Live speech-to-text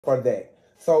for that.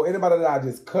 So anybody that I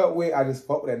just cut with, I just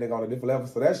fuck with that nigga on a different level.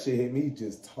 So that shit hit me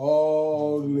just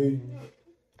totally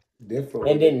different.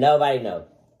 And then nobody know.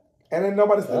 And then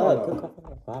nobody still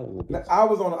don't know. I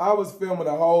was filming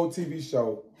a whole TV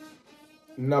show.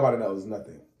 Nobody knows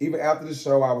nothing. Even after the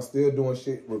show, I was still doing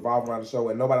shit revolving around the show,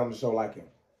 and nobody on the show like him.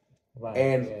 Right.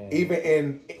 And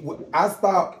even I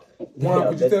stopped. One,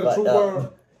 could you tell the truth, word?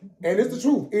 And it's the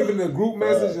truth. Even the group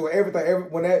message or everything.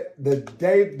 When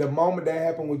the moment that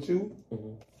happened with you,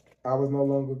 I was no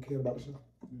longer caring about the show.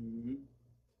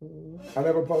 I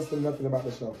never posted nothing about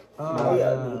the show.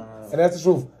 And that's the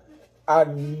truth.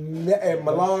 And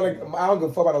Milan, I don't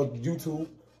give a fuck about YouTube.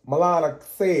 Milan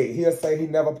said, he'll say he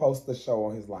never posted a show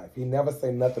on his life. He never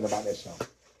say nothing about that show.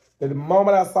 The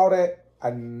moment I saw that,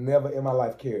 I never in my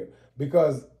life cared.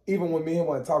 Because even when me and him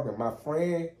weren't talking, my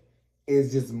friend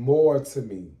is just more to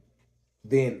me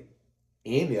than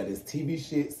any of this TV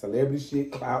shit, celebrity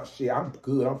shit, clout shit. I'm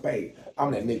good, I'm paid.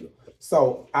 I'm that nigga.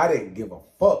 So I didn't give a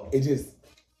fuck. It just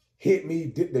hit me.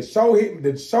 The show hit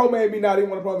me. The show made me not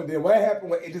even want to promote it. Then what happened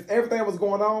when it just everything that was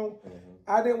going on,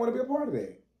 I didn't want to be a part of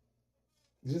that.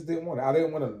 Just didn't want it. I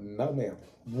didn't want to, no ma'am.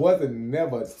 Wasn't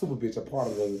never a super bitch a part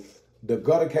of the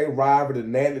Gutter K rivalry, the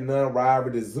Natalie Nunn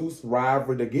rivalry, the Zeus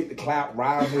rivalry, the Get the Clout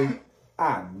rivalry.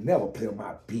 I never play with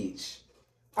my bitch.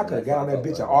 I could have got on that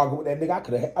bitch and argued with that nigga. I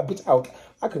could have,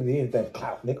 I couldn't do anything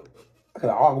clout, nigga. I could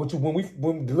have argued with you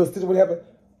when the little situation happened.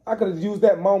 I could have used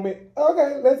that moment.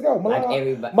 Okay, let's go.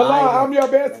 Milan, like Milan, I'm your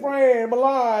best friend.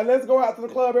 Milan, let's go out to the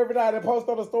club every night and post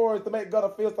on the stories to make Gutter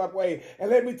feel some way. And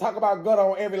let me talk about Gutter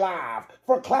on every live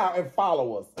for clout and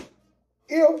followers.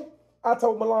 Ew. I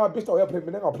told Milan, bitch, don't ever play with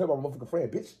me. They're gonna play with my motherfucking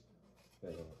friend, bitch.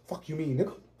 Fuck you mean,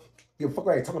 nigga? You fuck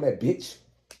I ain't talking that bitch.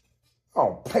 I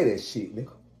don't play that shit,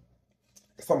 nigga.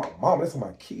 It's on my mama, it's on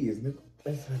my kids, nigga.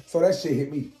 So that shit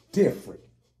hit me different.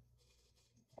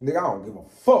 Nigga, I don't give a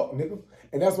fuck, nigga.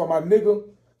 And that's why my nigga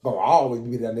gonna always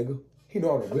be that nigga. He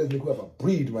know I'm the realest nigga who ever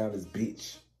breathed around this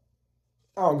bitch.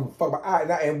 I don't give a fuck about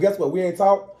and guess what? We ain't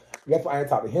talk. Guess what? I ain't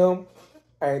talk to him.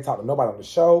 I ain't talk to nobody on the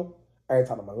show. I ain't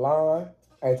talk to Milan.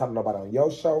 I ain't talk to nobody on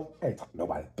your show. I ain't talk to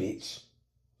nobody, bitch.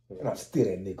 And I'm still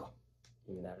that nigga.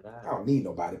 I don't need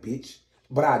nobody, bitch.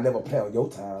 But I never play on your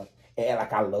time and act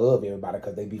like I love everybody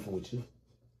because they beefing with you.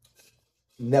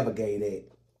 Never gave that.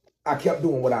 I kept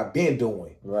doing what I've been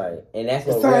doing. Right. And that's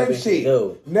what same shit.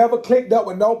 Do. Never clicked up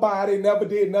with nobody. Never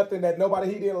did nothing that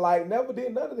nobody he didn't like. Never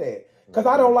did none of that. Because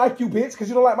I don't like you, bitch. Because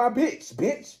you don't like my bitch,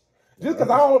 bitch. Just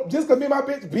because me and my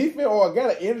bitch beefing or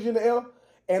got an energy in the air,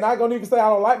 and I gonna even say I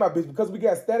don't like my bitch because we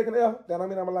got static in the air, that I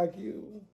mean I'm like you.